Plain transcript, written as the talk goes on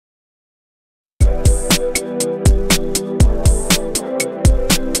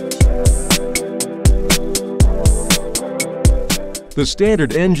The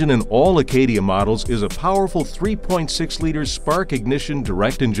standard engine in all Acadia models is a powerful 3.6-liter spark ignition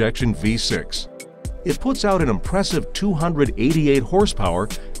direct injection V6. It puts out an impressive 288 horsepower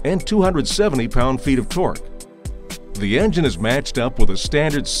and 270 pound-feet of torque. The engine is matched up with a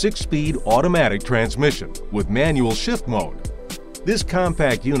standard 6-speed automatic transmission with manual shift mode. This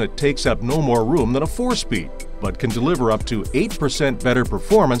compact unit takes up no more room than a 4-speed, but can deliver up to 8% better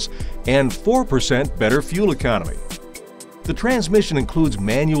performance and 4% better fuel economy. The transmission includes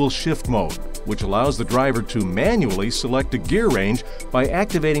manual shift mode, which allows the driver to manually select a gear range by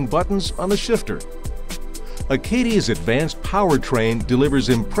activating buttons on the shifter. Acadia's advanced powertrain delivers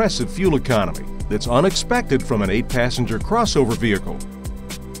impressive fuel economy that's unexpected from an 8-passenger crossover vehicle.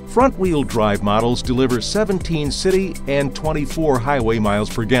 Front-wheel drive models deliver 17 city and 24 highway miles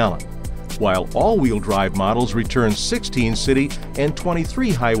per gallon, while all-wheel drive models return 16 city and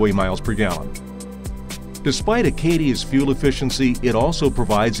 23 highway miles per gallon. Despite Acadia's fuel efficiency, it also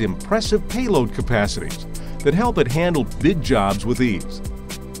provides impressive payload capacities that help it handle big jobs with ease.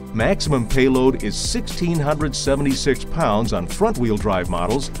 Maximum payload is 1,676 pounds on front-wheel drive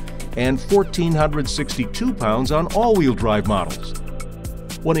models and 1,462 pounds on all-wheel drive models.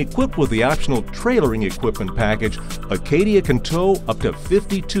 When equipped with the optional trailering equipment package, Acadia can tow up to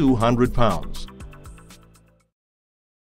 5,200 pounds.